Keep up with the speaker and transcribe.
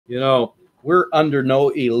You know, we're under no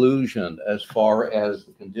illusion as far as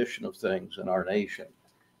the condition of things in our nation.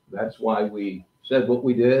 That's why we said what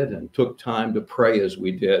we did and took time to pray as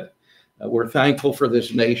we did. We're thankful for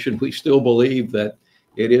this nation. We still believe that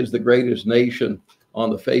it is the greatest nation on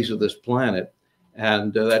the face of this planet.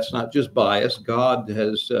 And that's not just bias. God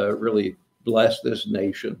has really blessed this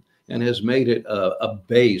nation and has made it a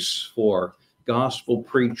base for gospel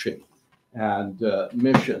preaching and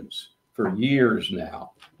missions for years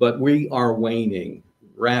now. But we are waning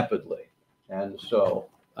rapidly. And so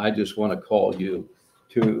I just want to call you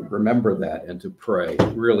to remember that and to pray,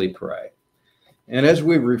 really pray. And as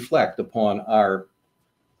we reflect upon our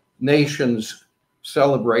nation's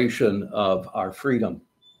celebration of our freedom,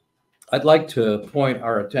 I'd like to point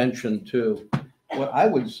our attention to what I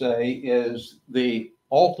would say is the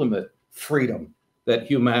ultimate freedom that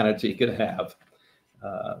humanity could have.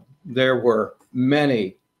 There were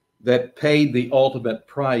many that paid the ultimate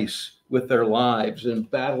price with their lives in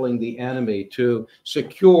battling the enemy to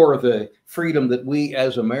secure the freedom that we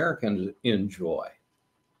as Americans enjoy.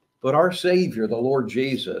 But our Savior, the Lord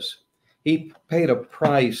Jesus, he paid a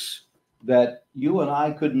price that you and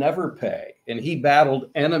I could never pay. And he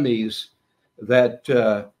battled enemies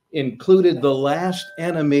that included the last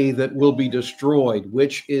enemy that will be destroyed,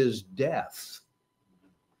 which is death,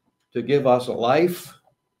 to give us a life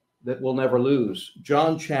that we'll never lose.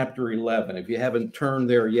 John chapter 11, if you haven't turned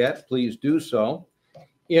there yet, please do so.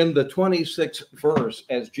 In the 26th verse,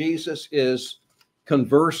 as Jesus is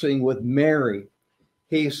conversing with Mary,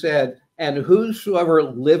 he said, "And whosoever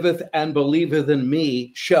liveth and believeth in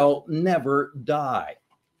me shall never die."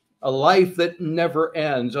 A life that never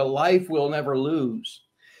ends, a life we'll never lose.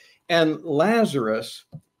 And Lazarus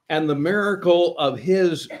and the miracle of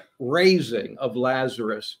his raising of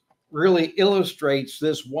Lazarus really illustrates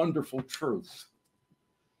this wonderful truth.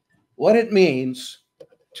 What it means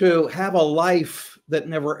to have a life that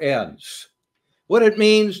never ends. What it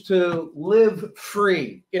means to live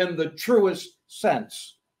free in the truest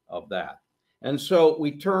sense of that. And so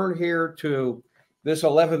we turn here to this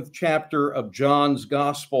 11th chapter of John's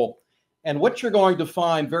Gospel. And what you're going to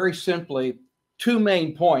find, very simply, two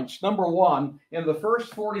main points. Number one, in the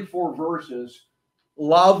first 44 verses,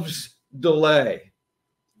 love's delay.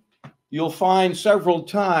 You'll find several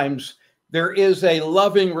times there is a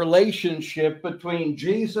loving relationship between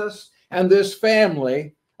Jesus and this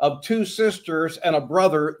family of two sisters and a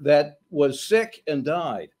brother that was sick and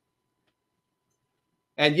died.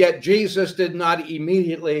 And yet Jesus did not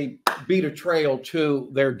immediately beat a trail to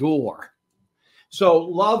their door. So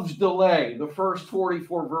love's delay, the first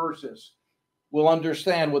 44 verses, we'll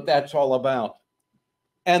understand what that's all about.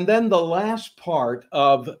 And then the last part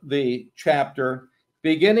of the chapter,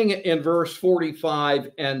 beginning in verse 45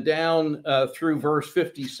 and down through verse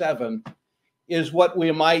 57, is what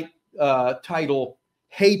we might title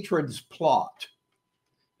hatred's plot.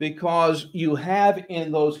 Because you have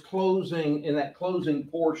in that closing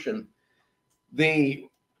portion, the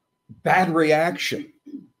bad reaction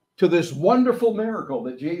to this wonderful miracle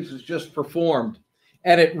that Jesus just performed.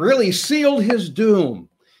 And it really sealed his doom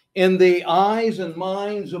in the eyes and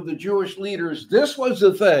minds of the Jewish leaders. This was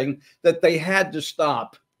the thing that they had to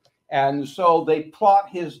stop. And so they plot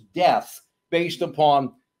his death based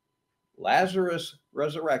upon Lazarus'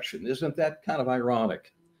 resurrection. Isn't that kind of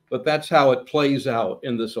ironic? But that's how it plays out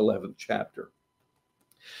in this 11th chapter.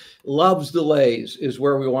 Love's delays is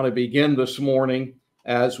where we want to begin this morning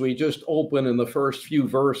as we just open in the first few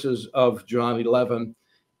verses of John 11.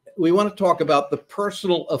 We want to talk about the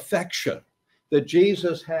personal affection that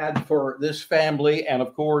Jesus had for this family. And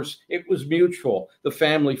of course, it was mutual, the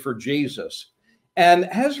family for Jesus. And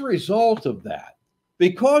as a result of that,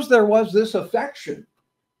 because there was this affection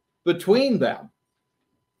between them,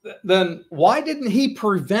 then why didn't he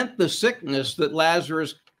prevent the sickness that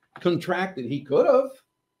Lazarus contracted? He could have,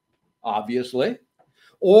 obviously.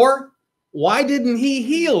 Or why didn't he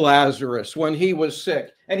heal Lazarus when he was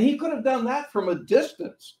sick? And he could have done that from a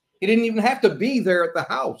distance. He didn't even have to be there at the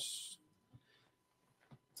house.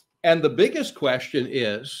 And the biggest question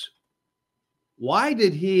is, why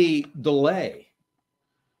did he delay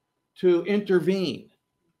to intervene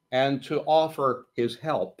and to offer his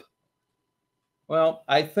help? Well,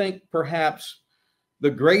 I think perhaps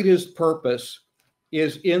the greatest purpose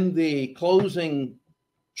is in the closing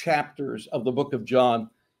chapters of the book of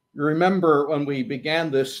John. You remember when we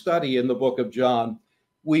began this study in the book of John,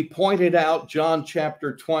 we pointed out John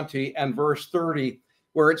chapter 20 and verse 30,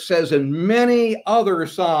 where it says, "And many other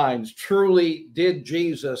signs truly did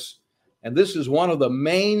Jesus." And this is one of the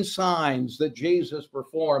main signs that Jesus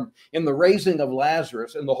performed in the raising of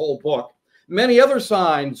Lazarus in the whole book. Many other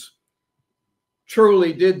signs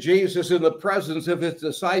truly did Jesus in the presence of his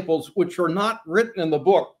disciples, which are not written in the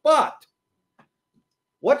book. But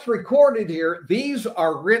what's recorded here, these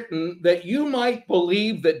are written that you might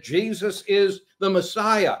believe that Jesus is the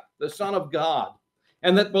Messiah, the Son of God,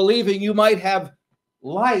 and that believing you might have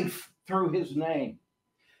life through his name.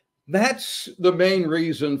 That's the main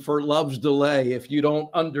reason for love's delay. If you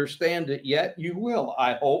don't understand it yet, you will,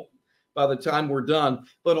 I hope, by the time we're done.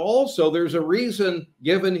 But also there's a reason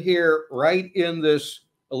given here right in this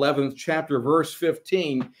 11th chapter, verse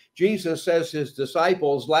 15. Jesus says to his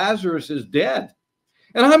disciples, Lazarus is dead.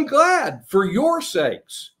 And I'm glad for your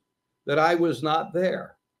sakes that I was not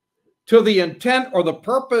there, to the intent or the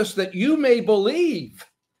purpose that you may believe.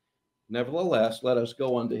 Nevertheless, let us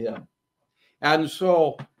go unto him. And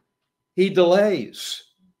so he delays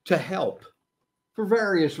to help for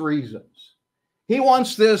various reasons. He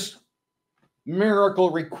wants this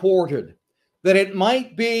miracle recorded, that it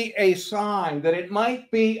might be a sign, that it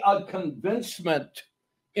might be a convincement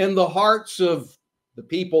in the hearts of the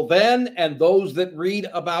people then and those that read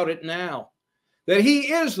about it now, that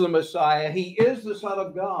he is the Messiah, he is the Son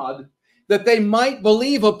of God, that they might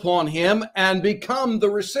believe upon him and become the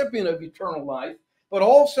recipient of eternal life. But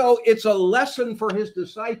also it's a lesson for his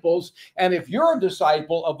disciples. And if you're a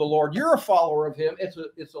disciple of the Lord, you're a follower of him,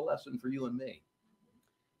 it's a lesson for you and me.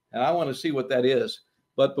 And I want to see what that is.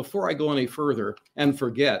 But before I go any further and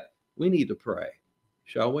forget, we need to pray,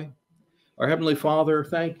 shall we? Our Heavenly Father,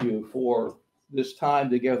 thank you for this time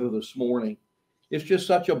together this morning. It's just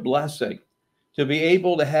such a blessing to be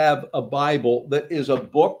able to have a Bible that is a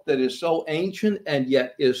book that is so ancient and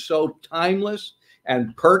yet is so timeless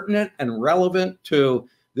and pertinent and relevant to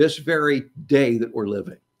this very day that we're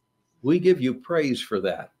living. We give you praise for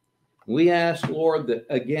that. We ask, Lord, that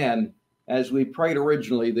again, as we prayed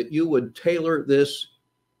originally, that you would tailor this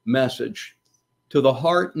message to the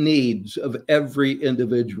heart needs of every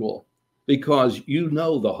individual, because you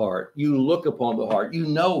know the heart, you look upon the heart, you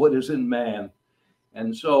know what is in man.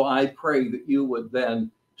 And so I pray that you would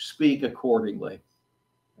then speak accordingly.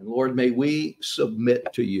 And Lord, may we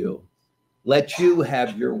submit to you. Let you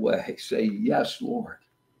have your way. Say, yes, Lord,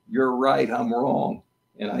 you're right, I'm wrong,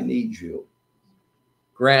 and I need you.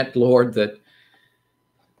 Grant, Lord, that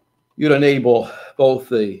you'd enable both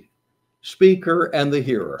the speaker and the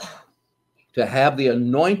hearer to have the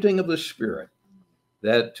anointing of the Spirit,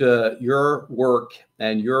 that your work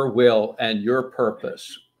and your will and your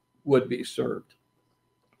purpose would be served.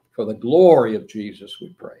 For the glory of Jesus,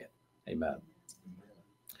 we pray it. Amen.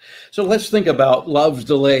 So let's think about love's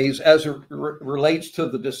delays as it relates to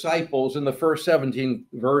the disciples in the first 17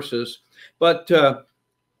 verses. But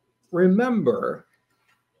remember,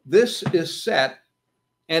 this is set,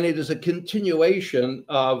 and it is a continuation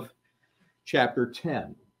of chapter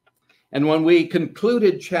 10. And when we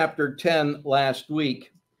concluded chapter 10 last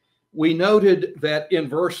week, we noted that in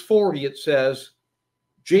verse 40 it says,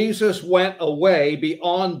 Jesus went away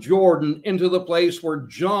beyond Jordan into the place where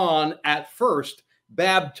John at first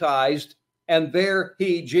baptized, and there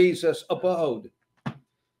he, Jesus, abode.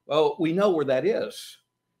 Well, we know where that is,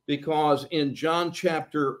 because in John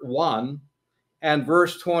chapter 1 and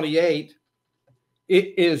verse 28,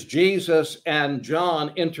 it is Jesus and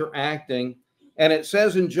John interacting. And it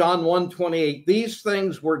says in John 1:28, these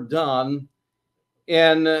things were done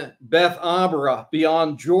in Bethel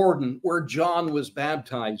beyond Jordan, where John was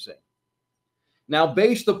baptizing. Now,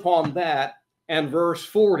 based upon that and verse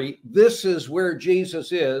 40, this is where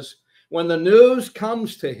Jesus is when the news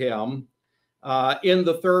comes to him in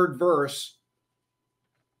the third verse.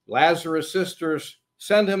 Lazarus' sisters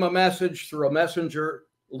send him a message through a messenger.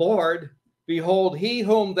 Lord, behold, he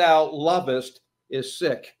whom thou lovest is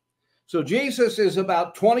sick. So Jesus is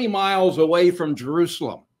about 20 miles away from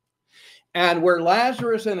Jerusalem. And where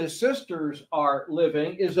Lazarus and his sisters are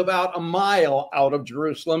living is about a mile out of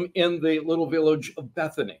Jerusalem in the little village of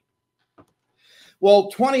Bethany.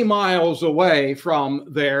 Well, 20 miles away from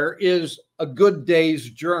there is a good day's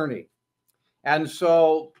journey. And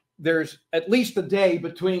so there's at least a day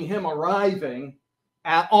between him arriving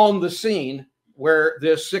on the scene where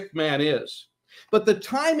this sick man is. But the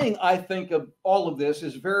timing, I think, of all of this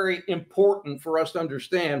is very important for us to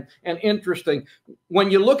understand and interesting.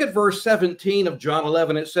 When you look at verse 17 of John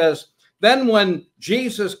 11, it says, then when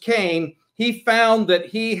Jesus came, he found that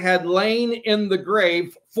he had lain in the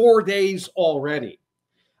grave 4 days already.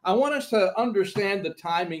 I want us to understand the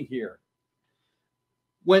timing here.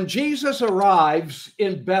 When Jesus arrives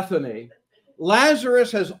in Bethany,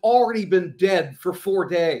 Lazarus has already been dead for 4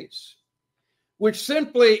 days. Which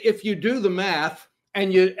simply, if you do the math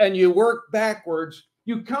and you work backwards,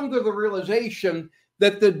 you come to the realization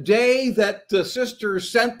that the day that the sisters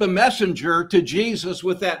sent the messenger to Jesus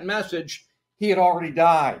with that message, he had already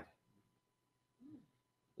died.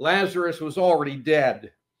 Lazarus was already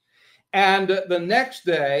dead. And the next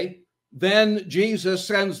day, then Jesus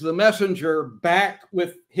sends the messenger back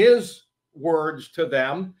with his words to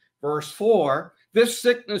them. Verse 4, this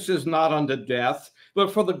sickness is not unto death,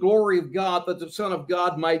 but for the glory of God, that the Son of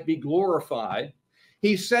God might be glorified.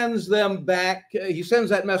 He sends them back. He sends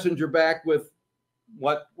that messenger back with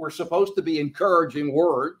what were supposed to be encouraging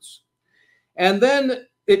words. And then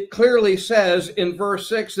it clearly says in verse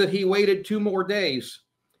 6 that he waited 2 more days.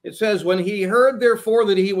 It says, when he heard, therefore,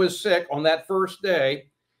 that he was sick on that first day,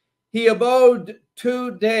 he abode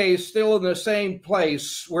 2 days still in the same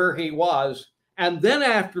place where he was. And then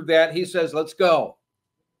after that, he says, let's go.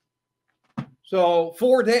 So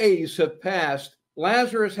 4 days have passed.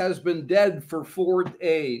 Lazarus has been dead for 4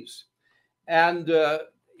 days. And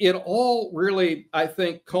it all really, I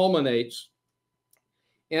think, culminates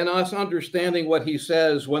in us understanding what he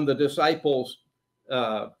says when the disciples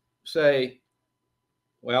say,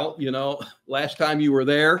 well, you know, last time you were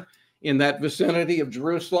there in that vicinity of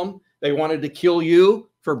Jerusalem, they wanted to kill you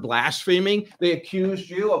for blaspheming. They accused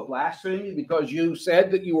you of blasphemy because you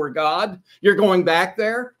said that you were God. You're going back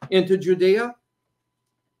there into Judea.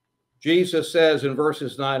 Jesus says in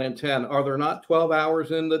verses 9 and 10, are there not 12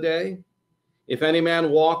 hours in the day? If any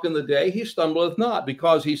man walk in the day, he stumbleth not,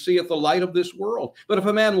 because he seeth the light of this world. But if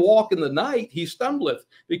a man walk in the night, he stumbleth,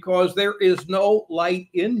 because there is no light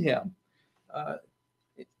in him.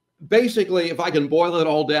 Basically, if I can boil it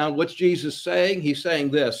all down, what's Jesus saying? He's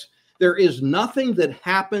saying this: there is nothing that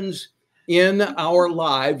happens in our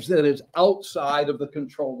lives that is outside of the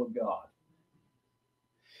control of God.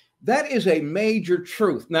 That is a major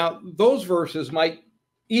truth. Now, those verses might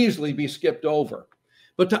easily be skipped over,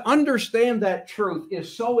 but to understand that truth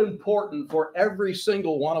is so important for every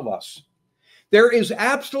single one of us. There is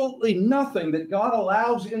absolutely nothing that God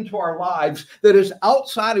allows into our lives that is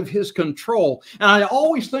outside of his control. And I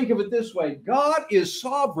always think of it this way: God is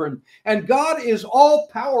sovereign and God is all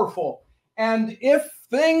powerful. And if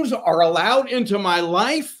things are allowed into my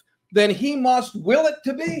life, then he must will it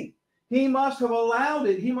to be. He must have allowed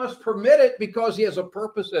it. He must permit it because he has a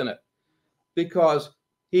purpose in it, because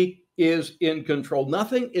he is in control.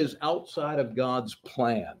 Nothing is outside of God's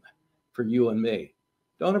plan for you and me.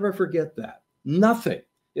 Don't ever forget that. Nothing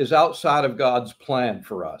is outside of God's plan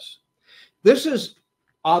for us. This is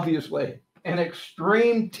obviously an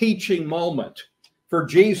extreme teaching moment for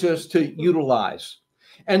Jesus to utilize.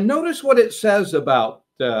 And notice what it says about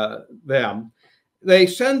them. They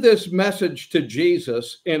send this message to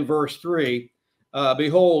Jesus in verse 3.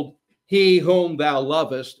 Behold, he whom thou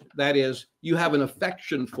lovest, that is, you have an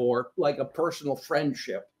affection for, like a personal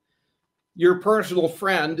friendship. Your personal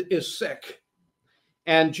friend is sick.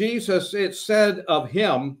 And Jesus, it said of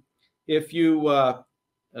him, if you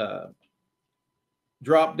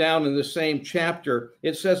drop down in the same chapter,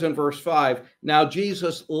 it says in verse 5, now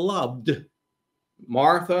Jesus loved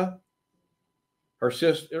Martha, her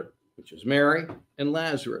sister, which is Mary, and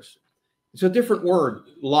Lazarus. It's a different word,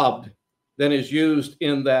 loved, than is used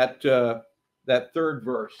in that third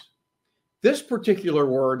verse. This particular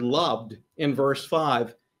word, loved, in verse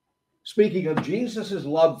 5, speaking of Jesus's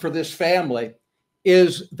love for this family,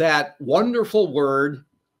 is that wonderful word,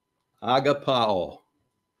 agapao.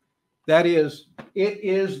 That is, it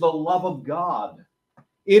is the love of God.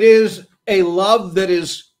 It is a love that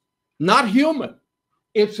is not human.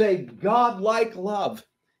 It's a God-like love.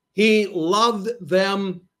 He loved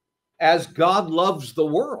them as God loves the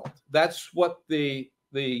world. That's what the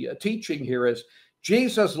teaching here is.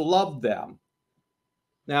 Jesus loved them.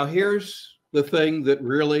 Now, here's the thing that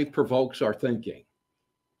really provokes our thinking.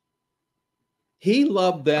 He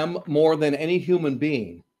loved them more than any human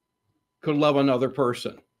being could love another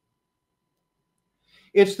person.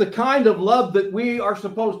 It's the kind of love that we are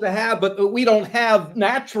supposed to have, but that we don't have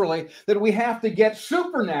naturally, that we have to get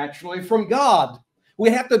supernaturally from God. We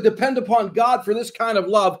have to depend upon God for this kind of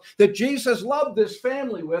love that Jesus loved this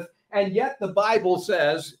family with. And yet the Bible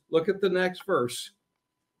says, look at the next verse.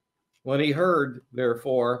 When he heard,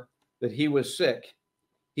 therefore, that he was sick,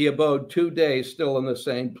 he abode 2 days still in the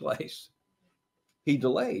same place. He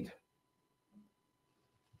delayed.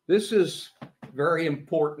 This is very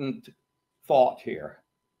important thought here.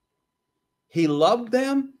 He loved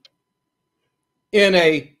them in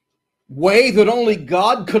a way that only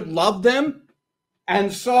God could love them.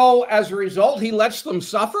 And so as a result, he lets them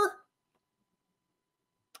suffer.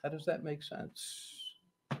 How does that make sense?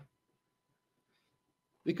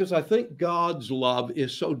 Because I think God's love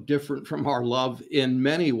is so different from our love in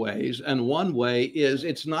many ways. And one way is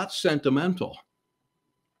it's not sentimental.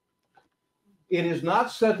 It is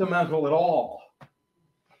not sentimental at all.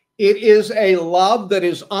 It is a love that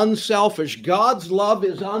is unselfish. God's love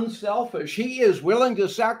is unselfish. He is willing to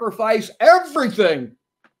sacrifice everything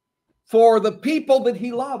for the people that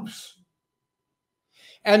he loves.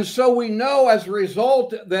 And so we know as a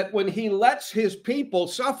result that when he lets his people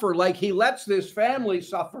suffer, like he lets this family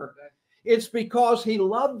suffer, it's because he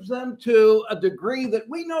loves them to a degree that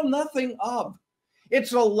we know nothing of.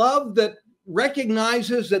 It's a love that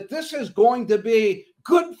recognizes that this is going to be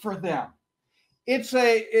good for them.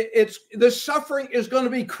 The suffering is going to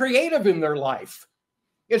be creative in their life.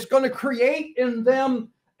 It's going to create in them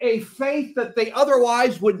a faith that they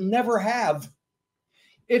otherwise would never have.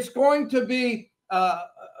 It's going to be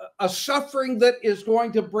a suffering that is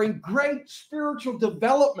going to bring great spiritual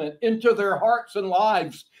development into their hearts and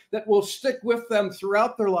lives that will stick with them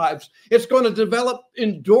throughout their lives. It's going to develop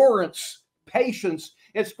endurance, patience.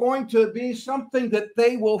 It's going to be something that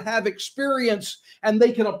they will have experience and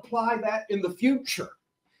they can apply that in the future.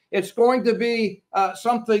 It's going to be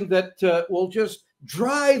something that will just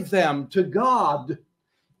drive them to God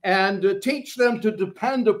and teach them to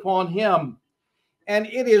depend upon him. And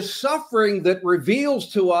it is suffering that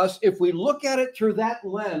reveals to us, if we look at it through that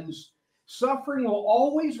lens, suffering will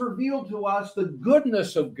always reveal to us the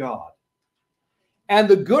goodness of God. And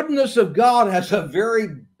the goodness of God has a very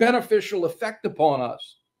beneficial effect upon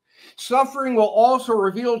us. Suffering will also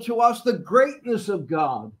reveal to us the greatness of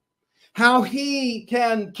God, how he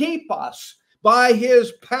can keep us by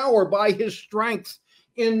his power, by his strength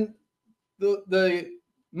in the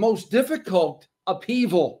most difficult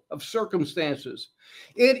upheaval of circumstances.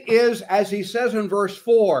 It is, as he says in verse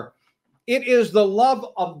 4, it is the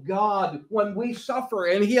love of God when we suffer,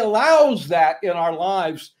 and he allows that in our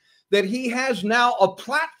lives, that he has now a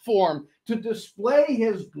platform to display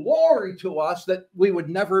his glory to us that we would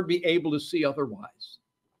never be able to see otherwise.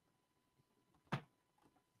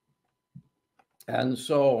 And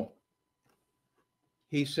so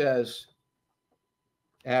he says,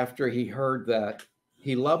 after he heard that,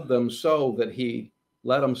 he loved them so that he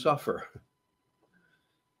let them suffer.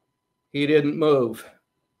 He didn't move.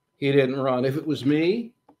 He didn't run. If it was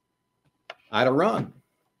me, I'd have run.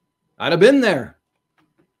 I'd have been there.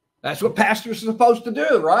 That's what pastors are supposed to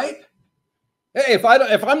do, right? Hey,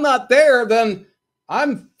 if I'm not there, then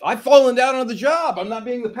I've fallen down on the job. I'm not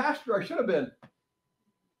being the pastor I should have been.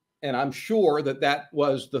 And I'm sure that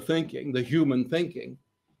was the thinking, the human thinking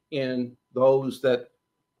in those that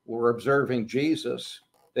were observing Jesus,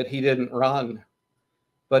 that he didn't run,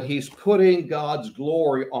 but he's putting God's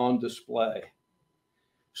glory on display.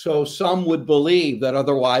 So some would believe that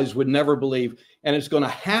otherwise would never believe. And it's going to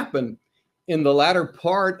happen in the latter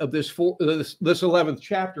part of this 11th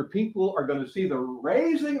chapter. People are going to see the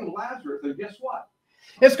raising of Lazarus. And guess what?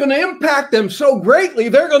 It's going to impact them so greatly,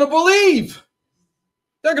 they're going to believe.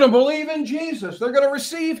 They're going to believe in Jesus. They're going to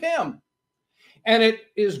receive him. And it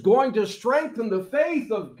is going to strengthen the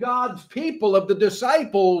faith of God's people, of the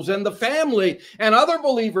disciples and the family and other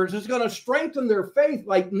believers. It's going to strengthen their faith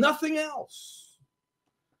like nothing else.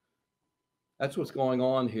 That's what's going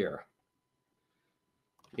on here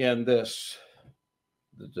in this,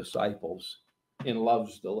 the disciples in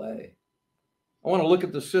love's delay. I want to look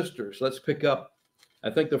at the sisters. Let's pick up, I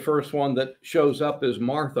think the first one that shows up is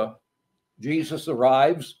Martha. Jesus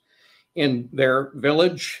arrives in their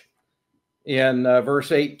village. In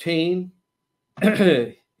verse 18,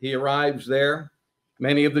 he arrives there.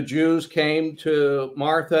 Many of the Jews came to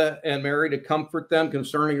Martha and Mary to comfort them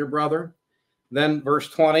concerning her brother. Then verse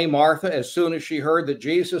 20, Martha, as soon as she heard that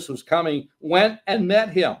Jesus was coming, went and met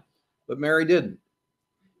him. But Mary didn't.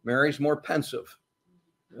 Mary's more pensive.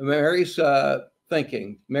 Mary's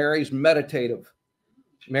thinking. Mary's meditative.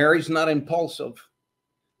 Mary's not impulsive.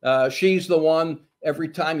 She's the one, every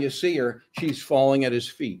time you see her, she's falling at his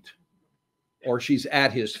feet. Or she's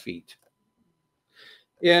at his feet.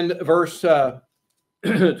 In verse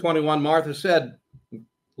 21, Martha said,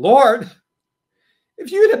 Lord,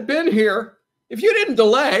 if you'd have been here, if you didn't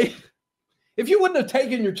delay, if you wouldn't have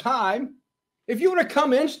taken your time, if you would have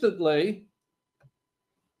come instantly,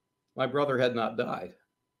 my brother had not died.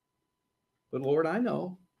 But Lord, I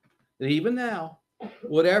know that even now,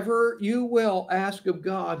 whatever you will ask of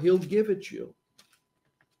God, he'll give it you.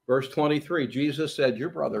 Verse 23, Jesus said, your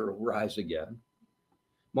brother will rise again.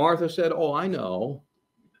 Martha said, oh, I know.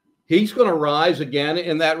 He's going to rise again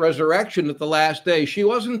in that resurrection at the last day. She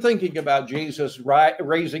wasn't thinking about Jesus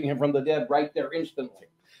raising him from the dead right there instantly.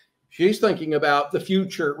 She's thinking about the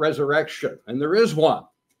future resurrection, and there is one.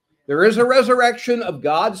 There is a resurrection of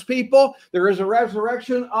God's people. There is a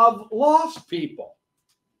resurrection of lost people.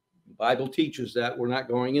 The Bible teaches that. We're not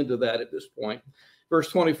going into that at this point. Verse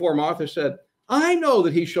 24, Martha said, I know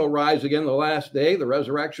that he shall rise again the last day, the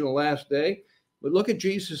resurrection of the last day. But look at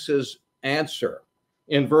Jesus's answer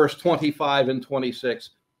in verse 25 and 26.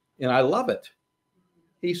 And I love it.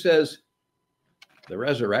 He says, the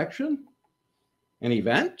resurrection? An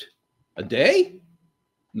event? A day?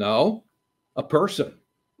 No, a person.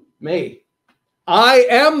 Me. I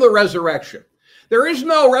am the resurrection. There is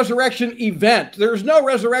no resurrection event. There's no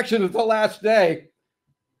resurrection at the last day.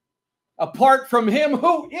 Apart from him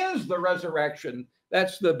who is the resurrection.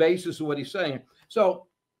 That's the basis of what he's saying. So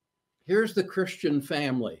here's the Christian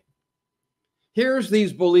family. Here's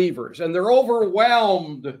these believers, and they're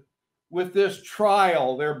overwhelmed with this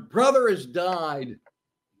trial. Their brother has died.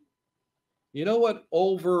 You know what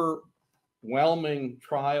overwhelming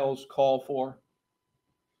trials call for?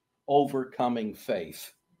 Overcoming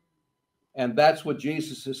faith. And that's what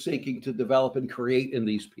Jesus is seeking to develop and create in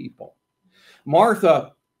these people.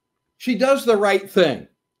 Martha, she does the right thing.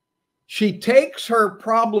 She takes her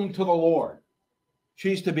problem to the Lord.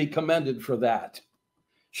 She's to be commended for that.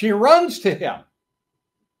 She runs to him.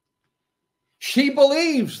 She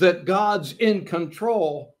believes that God's in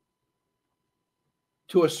control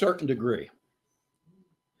to a certain degree.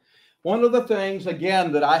 One of the things,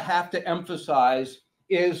 again, that I have to emphasize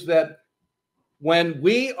is that when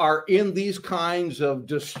we are in these kinds of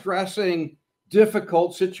distressing,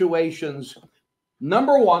 difficult situations,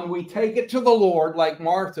 number one, we take it to the Lord like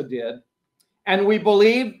Martha did, and we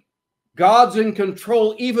believe God's in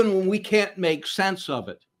control even when we can't make sense of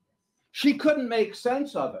it. She couldn't make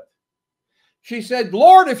sense of it. She said,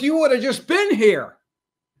 Lord, if you would have just been here.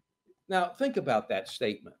 Now, think about that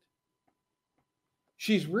statement.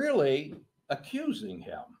 She's really accusing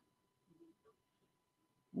him.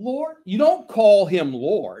 Lord, you don't call him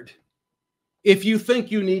Lord if you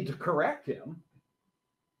think you need to correct him.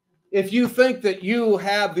 If you think that you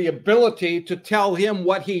have the ability to tell him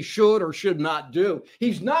what he should or should not do.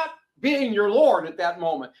 He's not being your Lord at that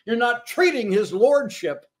moment. You're not treating his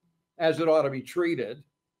lordship as it ought to be treated.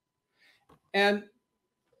 And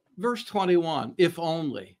verse 21, if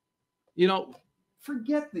only. You know,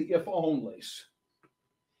 forget the if onlys.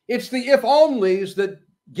 It's the if onlys that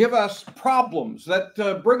give us problems,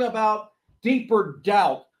 that bring about deeper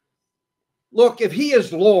doubt. Look, if he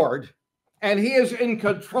is Lord and he is in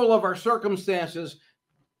control of our circumstances,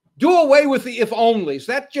 do away with the if onlys.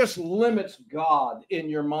 That just limits God in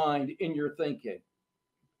your mind, in your thinking.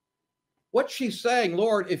 What she's saying,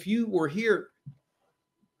 Lord, if you were here,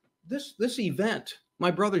 this event,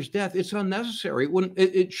 my brother's death, it's unnecessary.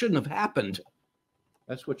 It shouldn't have happened.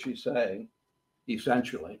 That's what she's saying,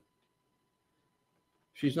 essentially.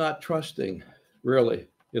 She's not trusting, really,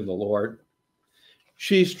 in the Lord.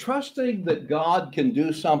 She's trusting that God can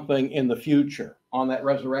do something in the future on that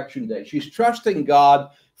resurrection day. She's trusting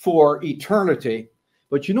God for eternity.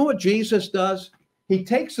 But you know what Jesus does? He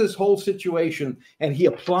takes this whole situation and he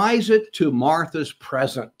applies it to Martha's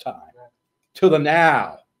present time, to the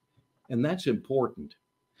now. And that's important.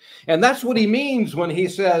 And that's what he means when he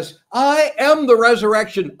says, I am the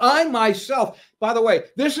resurrection, I myself. By the way,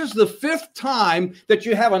 this is the 5th time that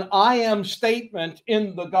you have an I am statement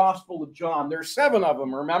in the Gospel of John. There's 7 of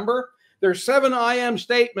them, remember? There's 7 I am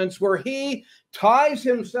statements where he ties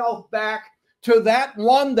himself back to that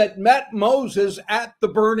one that met Moses at the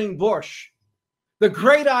burning bush. The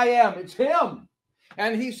great I am, it's him.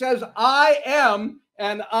 And he says, I am,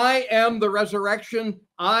 and I am the resurrection,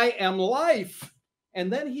 I am life.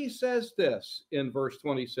 And then he says this in verse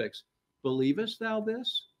 26, believest thou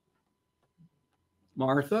this?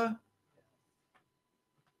 Martha,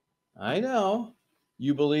 I know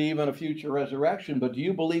you believe in a future resurrection, but do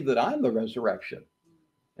you believe that I'm the resurrection?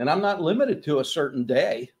 And I'm not limited to a certain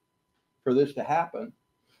day for this to happen.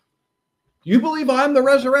 Do you believe I'm the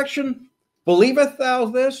resurrection? Believest thou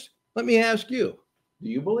this? Let me ask you, do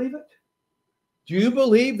you believe it? Do you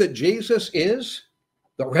believe that Jesus is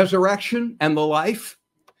the resurrection and the life?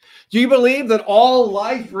 Do you believe that all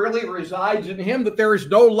life really resides in him, that there is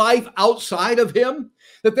no life outside of him,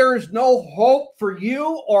 that there is no hope for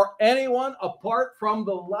you or anyone apart from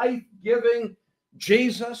the life-giving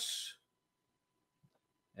Jesus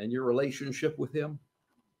and your relationship with him?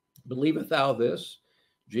 Believest thou this?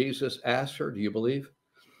 Jesus asked her, do you believe?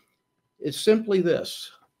 It's simply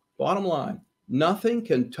this, bottom line, nothing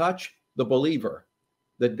can touch the believer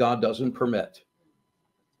that God doesn't permit.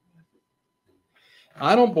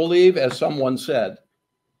 I don't believe, as someone said,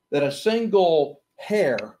 that a single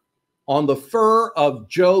hair on the fur of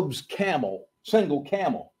Job's camel, single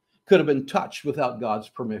camel, could have been touched without God's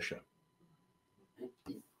permission.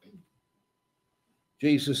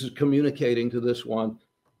 Jesus is communicating to this one.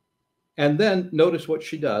 And then notice what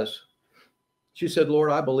she does. She said,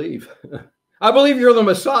 Lord, I believe. I believe you're the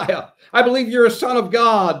Messiah. I believe you're a son of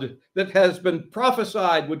God that has been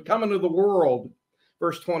prophesied would come into the world.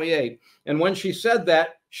 Verse 28. And when she said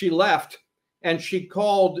that, she left, and she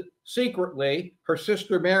called secretly her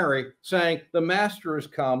sister Mary, saying, the master is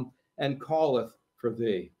come and calleth for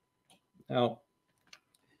thee. Now,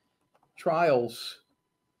 trials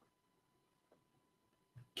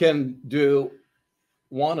can do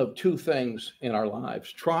one of two things in our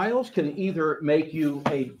lives. Trials can either make you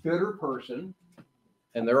a bitter person,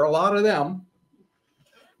 and there are a lot of them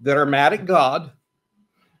that are mad at God.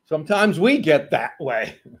 Sometimes we get that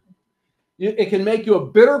way. It can make you a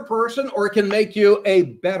bitter person, or it can make you a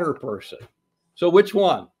better person. So which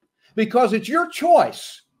one? Because it's your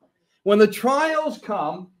choice. When the trials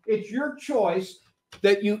come, it's your choice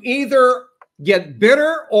that you either get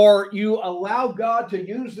bitter or you allow God to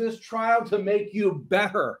use this trial to make you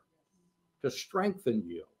better, to strengthen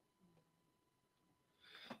you.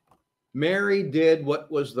 Mary did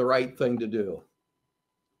what was the right thing to do.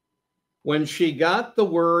 When she got the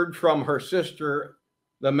word from her sister,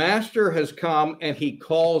 the master has come and he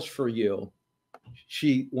calls for you,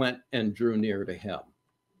 she went and drew near to him.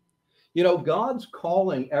 You know, God's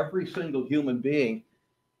calling every single human being.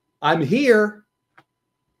 I'm here.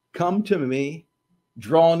 Come to me.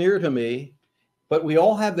 Draw near to me. But we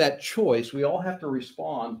all have that choice. We all have to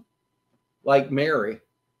respond like Mary,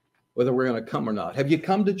 whether we're going to come or not. Have you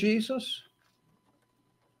come to Jesus?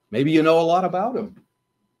 Maybe you know a lot about him.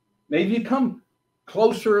 Maybe you come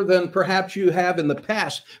closer than perhaps you have in the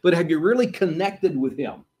past, but have you really connected with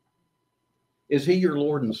him? Is he your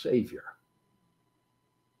Lord and Savior?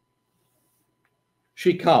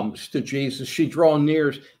 She comes to Jesus. She draw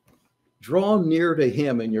near to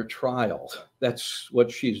him in your trial. That's what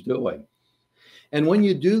she's doing. And when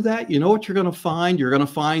you do that, you know what you're going to find? You're going to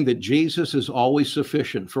find that Jesus is always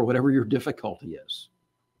sufficient for whatever your difficulty is.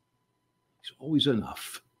 He's always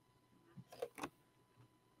enough.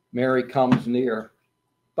 Mary comes near.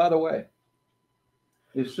 By the way,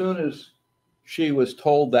 as soon as she was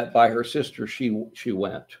told that by her sister, she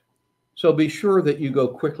went. So be sure that you go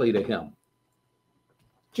quickly to him.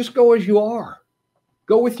 Just go as you are.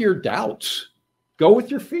 Go with your doubts. Go with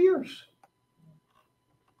your fears.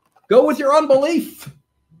 Go with your unbelief.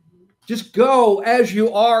 Just go as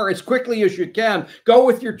you are, as quickly as you can. Go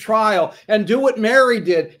with your trial and do what Mary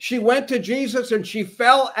did. She went to Jesus and she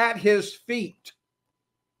fell at his feet.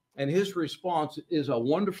 And his response is a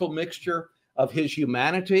wonderful mixture of his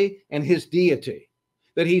humanity and his deity.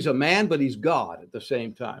 That he's a man, but he's God at the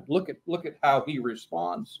same time. Look at how he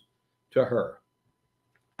responds to her.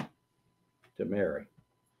 To Mary.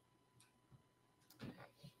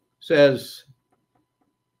 Says,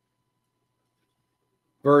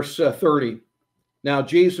 verse 30, now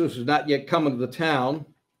Jesus was not yet come into the town,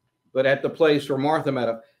 but at the place where Martha met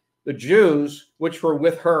him. The Jews which were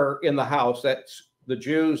with her in the house, that's the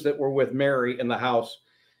Jews that were with Mary in the house,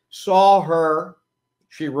 saw her.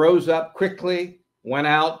 She rose up quickly, went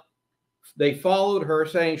out. They followed her,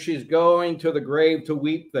 saying she's going to the grave to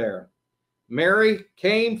weep there. Mary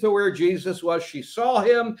came to where Jesus was. She saw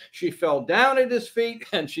him. She fell down at his feet,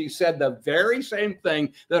 and she said the very same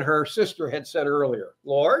thing that her sister had said earlier.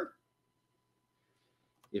 Lord,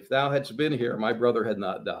 if thou hadst been here, my brother had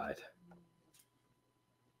not died.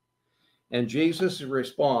 And Jesus'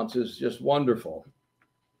 response is just wonderful.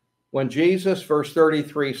 When Jesus, verse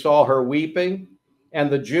 33, saw her weeping, and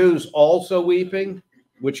the Jews also weeping,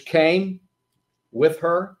 which came with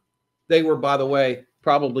her, they were, by the way,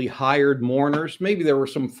 probably hired mourners. Maybe there were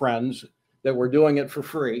some friends that were doing it for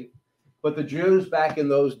free. But the Jews back in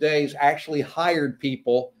those days actually hired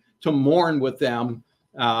people to mourn with them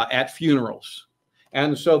at funerals.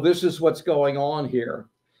 And so this is what's going on here.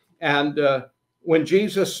 And when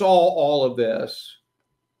Jesus saw all of this,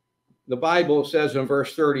 the Bible says in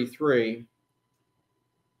verse 33,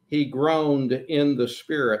 he groaned in the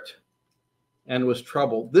spirit and was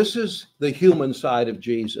troubled. This is the human side of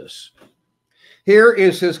Jesus. Here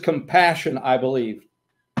is his compassion, I believe.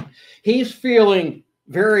 He's feeling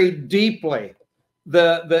very deeply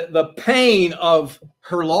the pain of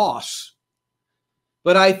her loss.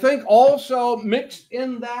 But I think also mixed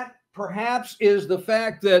in that perhaps is the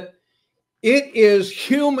fact that it is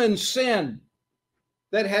human sin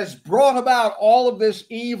that has brought about all of this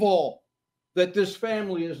evil that this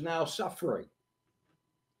family is now suffering.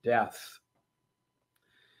 Death.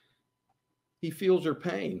 He feels her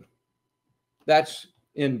pain. That's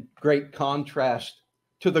in great contrast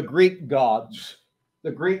to the Greek gods.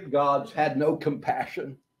 The Greek gods had no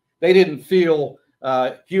compassion. They didn't feel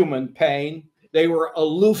human pain. They were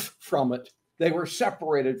aloof from it. They were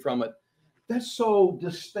separated from it. That's so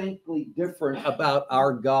distinctly different about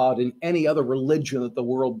our God and any other religion that the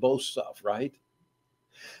world boasts of, right?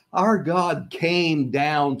 Our God came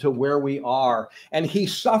down to where we are, and he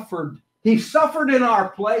suffered. He suffered in our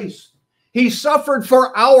place. He suffered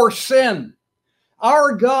for our sin.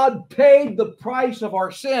 Our God paid the price of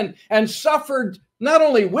our sin and suffered not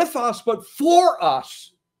only with us, but for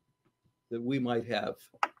us, that we might have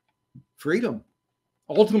freedom,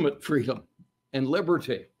 ultimate freedom and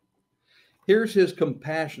liberty. Here's his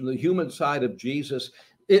compassion, the human side of Jesus.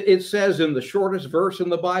 It says in the shortest verse in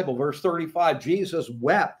the Bible, verse 35, Jesus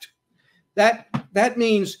wept. That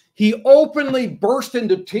means he openly burst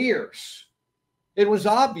into tears. It was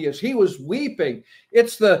obvious. He was weeping.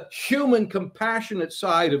 It's the human, compassionate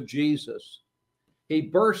side of Jesus. He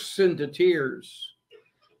bursts into tears.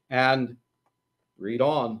 And read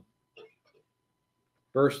on.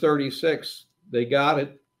 Verse 36, they got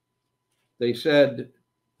it. They said,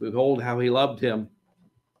 behold how he loved him.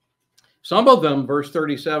 Some of them, verse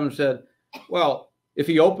 37, said, well, if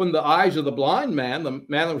he opened the eyes of the blind man, the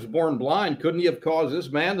man that was born blind, couldn't he have caused this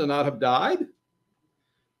man to not have died?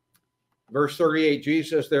 Verse 38,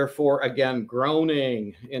 Jesus, therefore, again,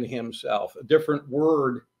 groaning in himself, a different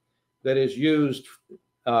word that is used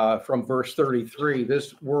from verse 33.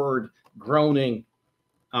 This word groaning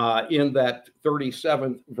in that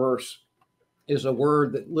 37th verse is a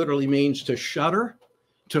word that literally means to shudder,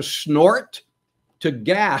 to snort, to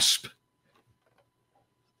gasp.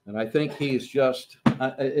 And I think he's just,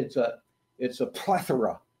 it's a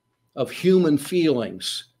plethora of human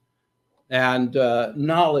feelings and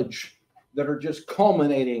knowledge that are just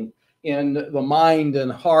culminating in the mind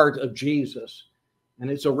and heart of Jesus. And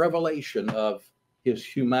it's a revelation of his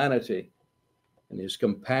humanity and his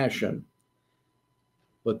compassion.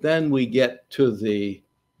 But then we get to the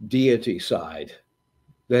deity side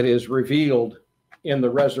that is revealed in the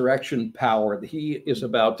resurrection power that he is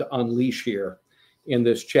about to unleash here in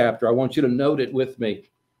this chapter. I want you to note it with me.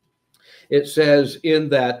 It says in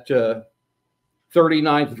that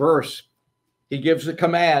 39th verse, he gives a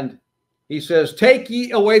command. He says, take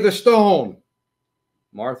ye away the stone.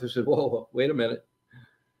 Martha said, whoa, wait a minute.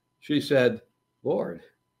 She said, Lord,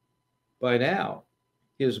 by now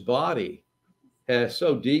his body has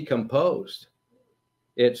so decomposed,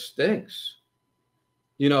 it stinks.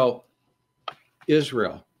 You know,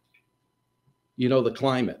 Israel, you know, the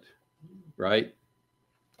climate, right?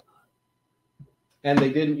 And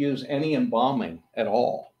they didn't use any embalming at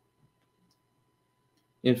all.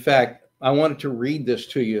 In fact, I wanted to read this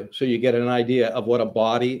to you so you get an idea of what a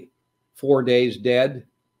body 4 days dead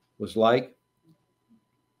was like.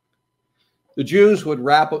 The Jews would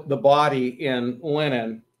wrap up the body in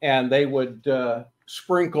linen, and they would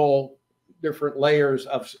sprinkle different layers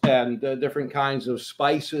of and different kinds of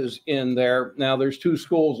spices in there. Now, there's two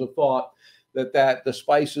schools of thought that the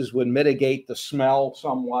spices would mitigate the smell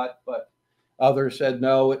somewhat, but others said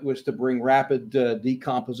no, it was to bring rapid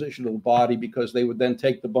decomposition of the body, because they would then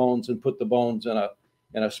take the bones and put the bones in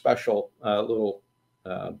a special little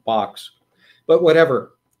box. But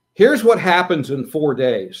whatever. Here's what happens in 4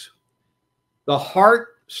 days. The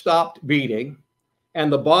heart stopped beating,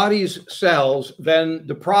 and the body's cells, then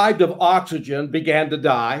deprived of oxygen, began to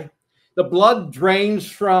die. The blood drains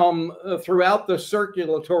from throughout the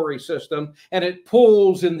circulatory system, and it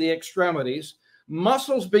pools in the extremities.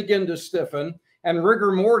 Muscles begin to stiffen, and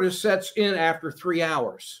rigor mortis sets in after 3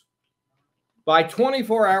 hours. By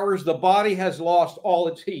 24 hours, the body has lost all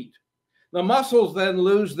its heat. The muscles then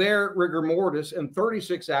lose their rigor mortis in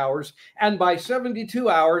 36 hours, and by 72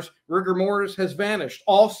 hours, rigor mortis has vanished.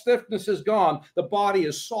 All stiffness is gone. The body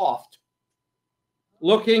is soft.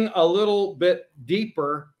 Looking a little bit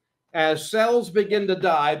deeper, as cells begin to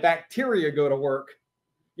die, bacteria go to work.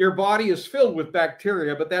 Your body is filled with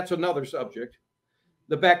bacteria, but that's another subject.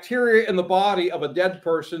 The bacteria in the body of a dead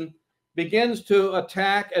person begins to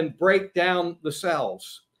attack and break down the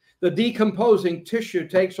cells. The decomposing tissue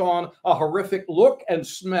takes on a horrific look and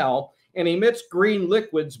smell and emits green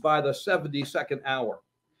liquids by the 72nd hour.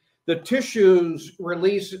 The tissues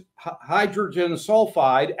release hydrogen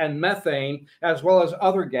sulfide and methane, as well as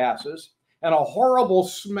other gases, and a horrible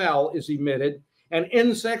smell is emitted, and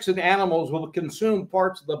insects and animals will consume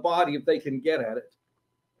parts of the body if they can get at it.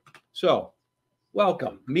 So,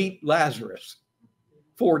 welcome, meet Lazarus,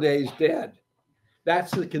 4 days dead.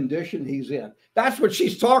 That's the condition he's in. That's what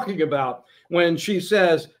she's talking about when she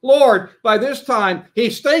says, Lord, by this time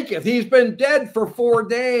he stinketh. He's been dead for 4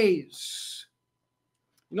 days.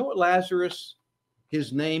 You know what Lazarus,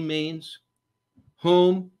 his name means?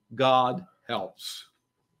 Whom God helps.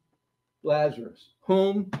 Lazarus,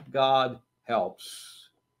 whom God helps.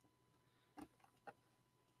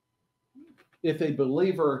 if a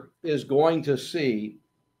believer is going to see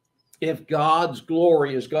if God's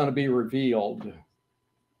glory is going to be revealed,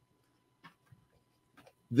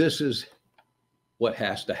 this is what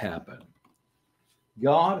has to happen.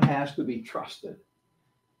 God has to be trusted.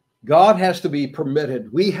 God has to be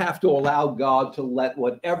permitted. We have to allow God to let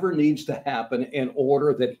whatever needs to happen in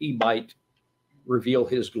order that he might reveal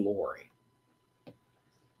his glory.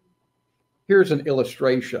 Here's an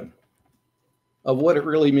illustration of what it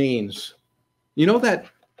really means. You know that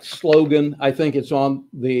slogan, I think it's on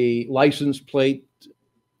the license plate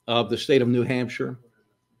of the state of New Hampshire?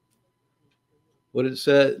 What did it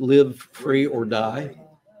say? Live free or die.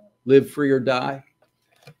 Live free or die.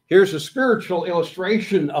 Here's a spiritual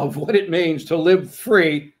illustration of what it means to live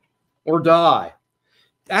free or die.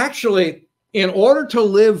 Actually, in order to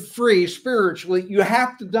live free spiritually, you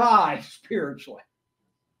have to die spiritually,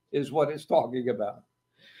 is what it's talking about.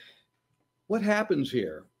 What happens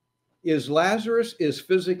here is Lazarus is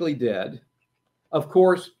physically dead. Of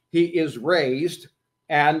course, he is raised.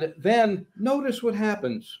 And then notice what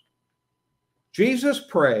happens. Jesus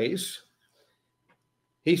prays.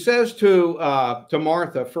 He says to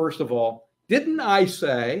Martha, first of all, didn't I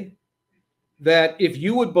say that if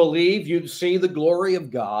you would believe, you'd see the glory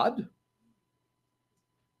of God?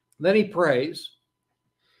 Then he prays.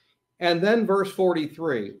 And then verse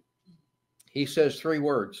 43, he says three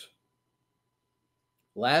words.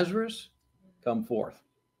 Lazarus, come forth.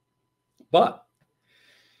 But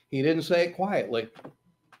he didn't say it quietly.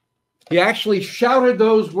 He actually shouted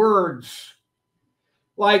those words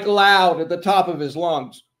like loud at the top of his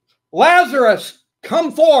lungs. Lazarus,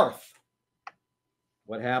 come forth.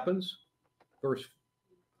 What happens? Verse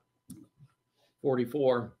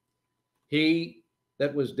 44. He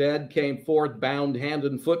that was dead came forth, bound hand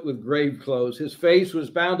and foot with grave clothes. His face was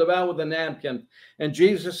bound about with a napkin. And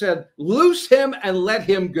Jesus said, loose him and let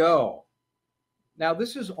him go. Now,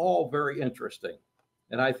 this is all very interesting.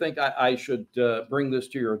 And I think I should bring this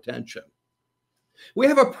to your attention. We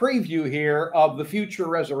have a preview here of the future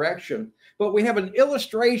resurrection, but we have an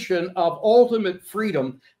illustration of ultimate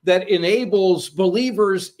freedom that enables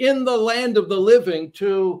believers in the land of the living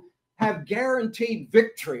to have guaranteed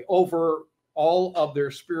victory over all of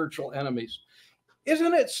their spiritual enemies.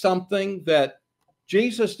 Isn't it something that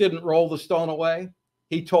Jesus didn't roll the stone away?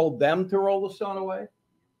 He told them to roll the stone away.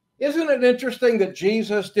 Isn't it interesting that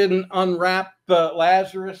Jesus didn't unwrap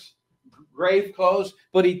Lazarus' grave clothes,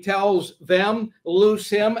 but he tells them, loose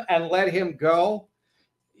him and let him go?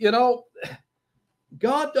 You know,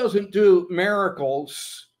 God doesn't do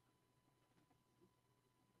miracles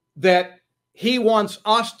that he wants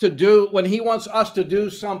us to do when he wants us to do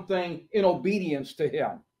something in obedience to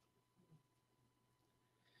him.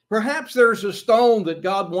 Perhaps there's a stone that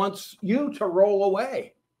God wants you to roll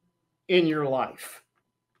away in your life.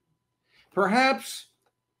 Perhaps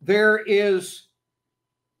there is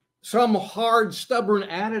some hard, stubborn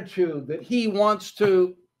attitude that he wants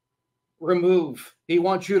to remove. He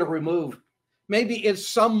wants you to remove. Maybe it's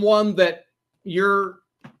someone that you're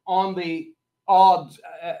on the odds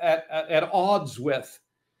at odds with.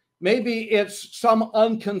 Maybe it's some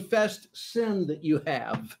unconfessed sin that you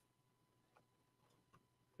have.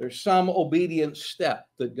 There's some obedient step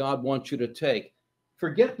that God wants you to take.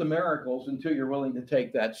 Forget the miracles until you're willing to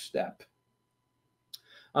take that step.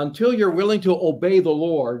 Until you're willing to obey the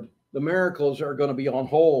Lord, the miracles are going to be on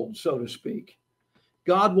hold, so to speak.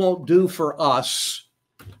 God won't do for us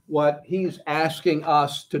what he's asking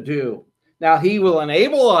us to do. Now, he will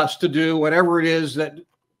enable us to do whatever it is that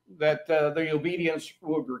the obedience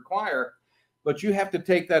would require, but you have to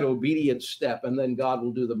take that obedient step, and then God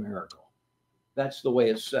will do the miracle. That's the way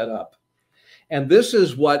it's set up. And this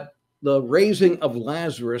is what the raising of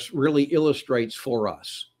Lazarus really illustrates for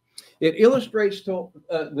us. It illustrates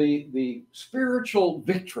the spiritual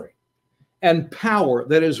victory and power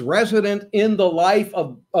that is resident in the life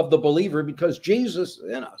of the believer, because Jesus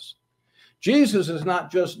is in us. Jesus is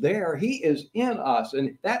not just there, he is in us.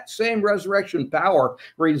 And that same resurrection power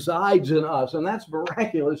resides in us. And that's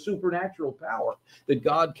miraculous, supernatural power that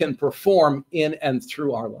God can perform in and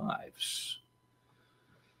through our lives.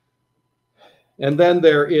 And then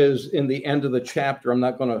there is, in the end of the chapter, I'm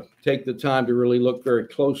not going to take the time to really look very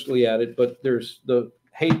closely at it, but there's the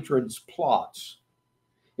hatred's plots.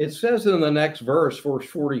 It says in the next verse, verse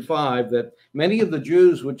 45, that many of the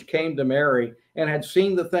Jews which came to Mary and had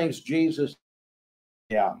seen the things Jesus,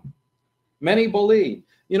 many believed.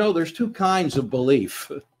 You know, there's two kinds of belief.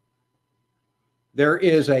 There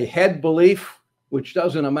is a head belief, which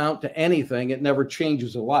doesn't amount to anything. It never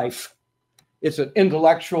changes a life. It's an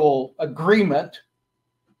intellectual agreement,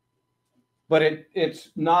 but it's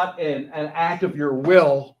not an act of your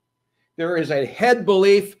will. There is a head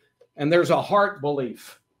belief and there's a heart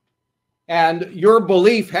belief. And your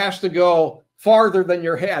belief has to go farther than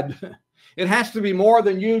your head. It has to be more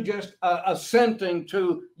than you just assenting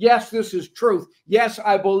to, yes, this is truth. Yes,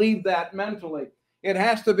 I believe that mentally. It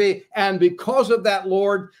has to be, and because of that,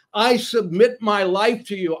 Lord, I submit my life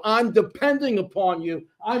to you. I'm depending upon you.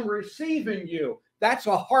 I'm receiving you. That's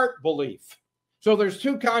a heart belief. So there's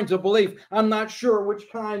two kinds of belief. I'm not sure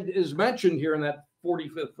which kind is mentioned here in that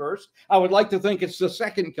 45th verse. I would like to think it's the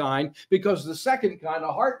second kind, because the second kind,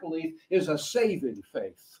 a heart belief, is a saving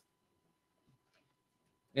faith.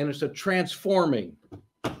 And it's a transforming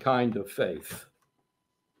kind of faith.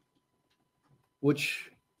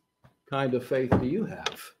 Which kind of faith do you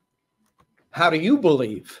have? How do you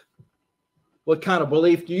believe? What kind of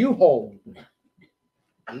belief do you hold?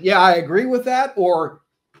 Yeah, I agree with that. Or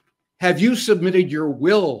have you submitted your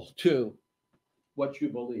will to what you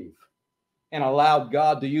believe and allowed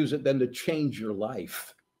God to use it then to change your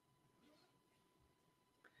life?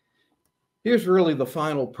 Here's really the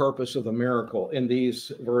final purpose of the miracle in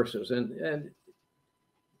these verses. And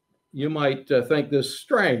you might think this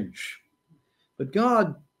strange, but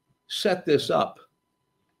God set this up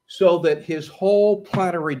so that his whole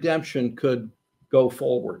plan of redemption could go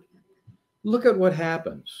forward. Look at what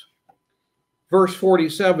happens. Verse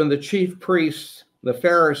 47, the chief priests, the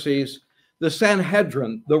Pharisees, the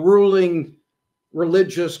Sanhedrin, the ruling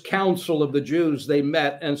religious council of the Jews, they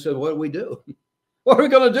met and said, what do we do? What are we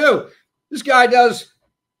going to do? This guy does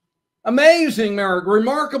amazing miracle,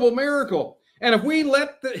 remarkable miracle. And if we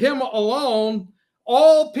let him alone,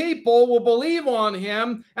 all people will believe on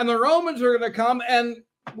him, and the Romans are going to come, and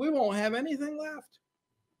we won't have anything left.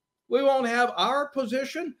 We won't have our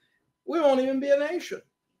position. We won't even be a nation.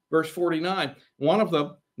 Verse 49, one of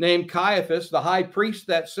them, named Caiaphas, the high priest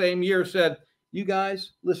that same year, said, you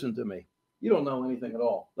guys, listen to me. You don't know anything at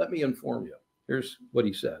all. Let me inform you. Here's what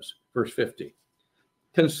he says, verse 50.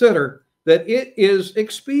 Consider that it is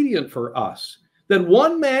expedient for us that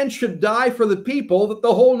one man should die for the people, that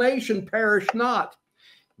the whole nation perish not.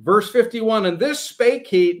 Verse 51, and this spake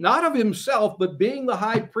he, not of himself, but being the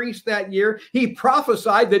high priest that year, he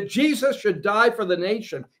prophesied that Jesus should die for the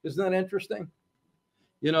nation. Isn't that interesting?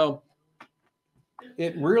 You know,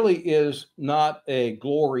 it really is not a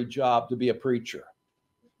glory job to be a preacher,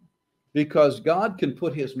 because God can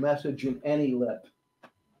put his message in any lip.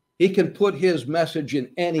 He can put his message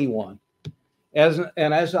in anyone. As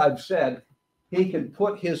I've said, he can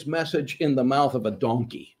put his message in the mouth of a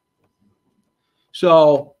donkey.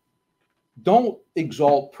 So don't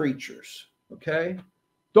exalt preachers, okay?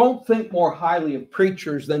 Don't think more highly of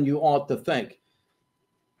preachers than you ought to think.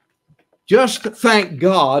 Just thank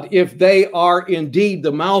God if they are indeed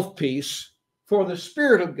the mouthpiece for the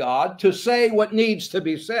Spirit of God to say what needs to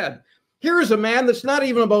be said. Here's a man that's not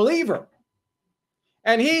even a believer,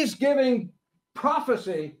 and he's giving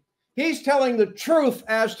prophecy. He's telling the truth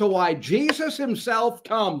as to why Jesus himself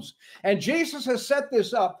comes. And Jesus has set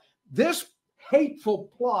this up. This hateful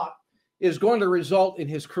plot is going to result in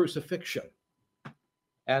his crucifixion.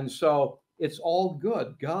 And so it's all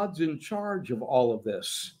good. God's in charge of all of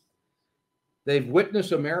this. They've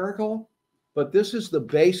witnessed a miracle, but this is the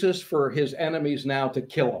basis for his enemies now to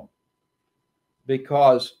kill him.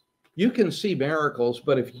 Because you can see miracles,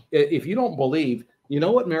 but if you don't believe, you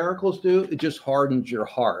know what miracles do? It just hardens your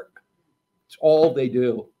heart. It's all they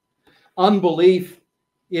do. Unbelief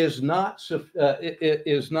is not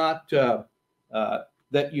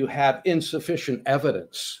that you have insufficient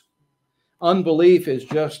evidence. Unbelief is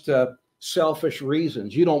just selfish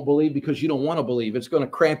reasons. You don't believe because you don't want to believe. It's going to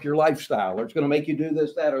cramp your lifestyle, or it's going to make you do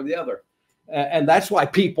this, that, or the other. And that's why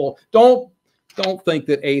people don't think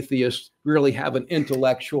that atheists really have an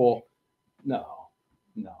intellectual. No.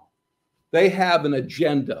 They have an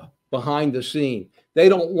agenda behind the scene. They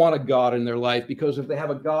don't want a God in their life, because if they have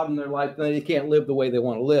a God in their life, then they can't live the way they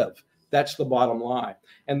want to live. That's the bottom line.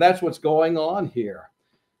 And that's what's going on here.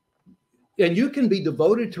 And you can be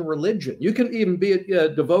devoted to religion. You can even be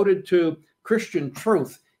devoted to Christian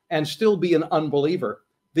truth and still be an unbeliever.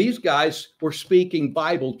 These guys were speaking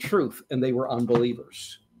Bible truth, and they were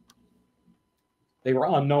unbelievers. They were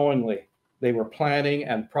unknowingly. They were planning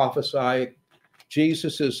and prophesying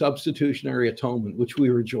Jesus' substitutionary atonement, which we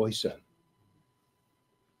rejoice in.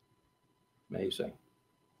 Amazing.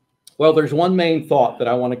 Well, there's one main thought that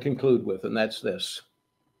I want to conclude with, and that's this.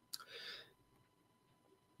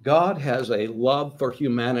 God has a love for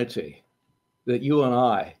humanity that you and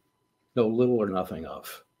I know little or nothing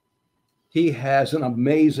of. He has an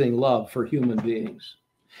amazing love for human beings.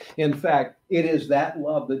 In fact, it is that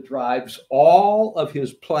love that drives all of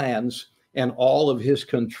his plans and all of his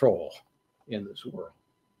control in this world.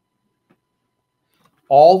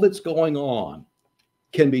 all that's going on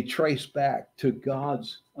can be traced back to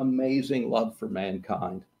God's amazing love for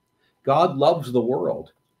mankind. God loves the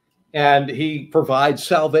world, and he provides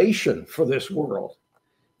salvation for this world.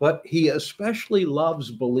 But he especially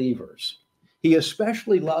loves believers. He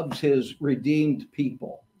especially loves his redeemed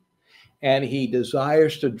people. And he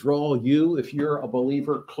desires to draw you, if you're a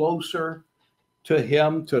believer, closer to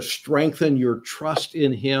him, to strengthen your trust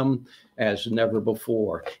in him as never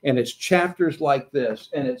before. And it's chapters like this,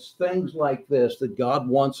 and it's things like this that God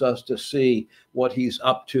wants us to see what he's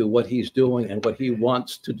up to, what he's doing, and what he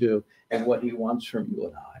wants to do, and what he wants from you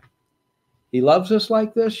and I. He loves us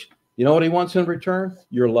like this. You know what he wants in return?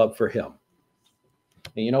 Your love for him.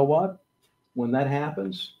 And you know what? When that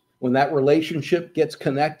happens, when that relationship gets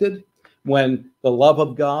connected, when the love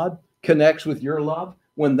of God connects with your love,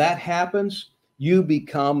 when that happens, you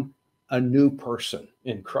become a new person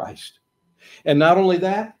in Christ. And not only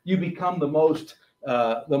that, you become the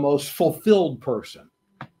most fulfilled person,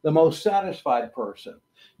 the most satisfied person.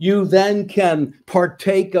 You then can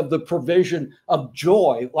partake of the provision of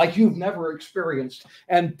joy like you've never experienced,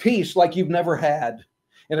 and peace like you've never had.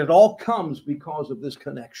 And it all comes because of this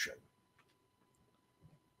connection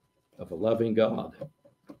of a loving God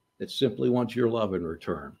that simply wants your love in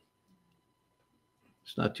return.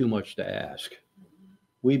 It's not too much to ask.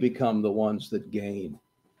 We become the ones that gain,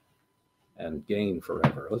 and gain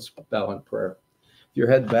forever. Let's bow in prayer. Your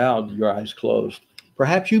head bowed, your eyes closed.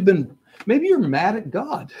 Perhaps maybe you're mad at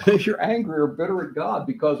God. You're angry or bitter at God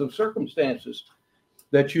because of circumstances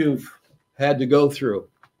that you've had to go through,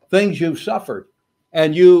 things you've suffered,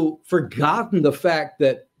 and you've forgotten the fact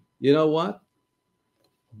that, you know what?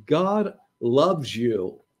 God loves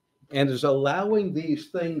you and is allowing these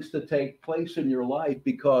things to take place in your life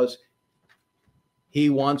because he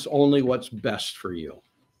wants only what's best for you.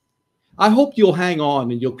 I hope you'll hang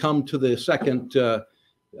on and you'll come to the second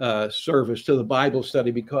service, to the Bible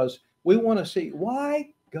study, because we want to see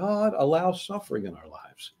why God allows suffering in our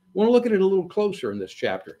lives. We want to look at it a little closer in this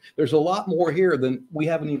chapter. There's a lot more here than we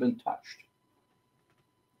haven't even touched.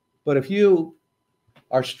 But if you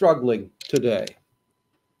are struggling today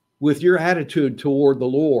with your attitude toward the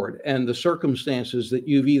Lord and the circumstances that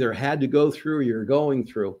you've either had to go through or you're going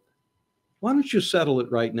through, why don't you settle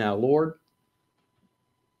it right now? Lord,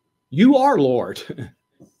 you are Lord.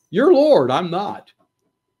 You're Lord. I'm not.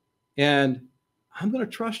 And I'm going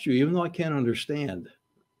to trust you, even though I can't understand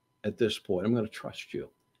at this point. I'm going to trust you.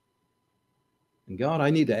 And God, I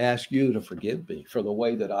need to ask you to forgive me for the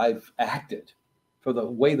way that I've acted, for the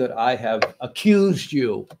way that I have accused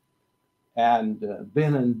you and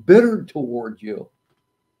been embittered toward you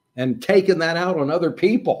and taken that out on other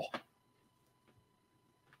people.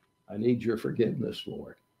 I need your forgiveness,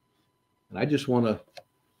 Lord. And I just want to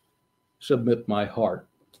submit my heart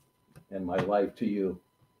and my life to you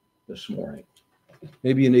this morning.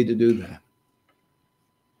 Maybe you need to do that.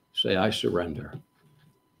 Say, I surrender.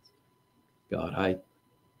 God, I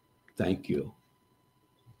thank you.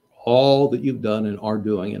 All that you've done and are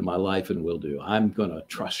doing in my life and will do, I'm going to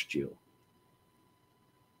trust you.